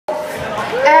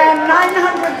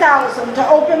$900,000 to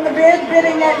open the bid,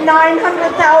 bidding at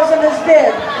 $900,000 is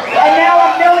bid. And now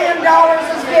 $1 million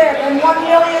is bid, and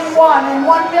 $1,000,001, and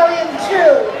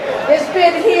 $1,000,002 is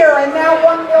bid here, and now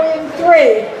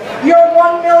 $1,000,003. You're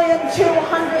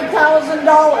 $1,200,000, and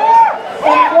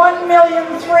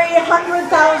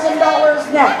 $1,300,000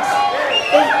 next.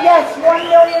 Yes,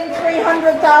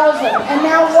 $1,300,000, and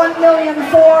now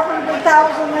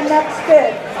 $1,400,000 the next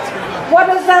bid. What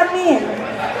does that mean?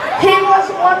 He was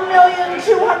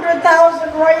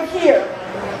 $1,200,000 right here.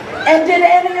 And did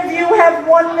any of you have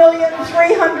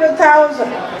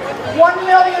 $1,300,000?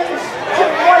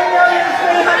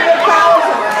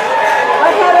 $1,300,000.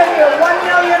 Ahead of you,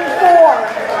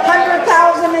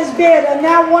 $1,400,000 is bid, and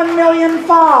now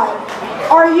 $1,005,000.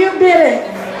 Are you bidding?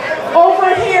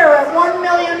 Over here at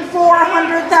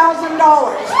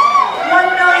 $1,400,000.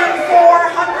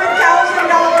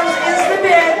 $1,400,000 is the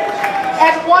bid,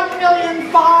 at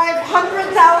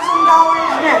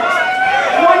 $1,500,000 next.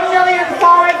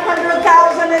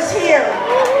 $1,500,000 is here,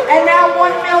 and now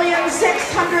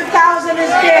 $1,600,000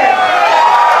 is bid.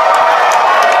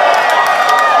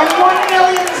 And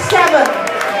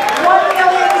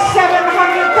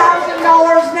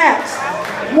 $1,700,000 next.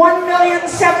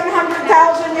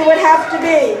 $1,700,000 you would have to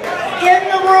be in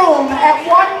the room at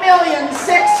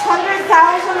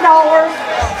 $1,600,000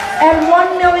 and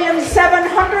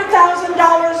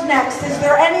 $1,700,000 next. Is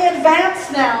there any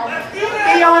advance now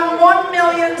beyond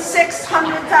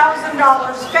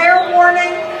 $1,600,000? Fair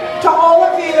warning to all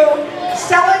of you,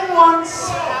 selling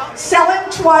once, selling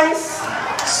twice,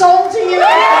 sold to you.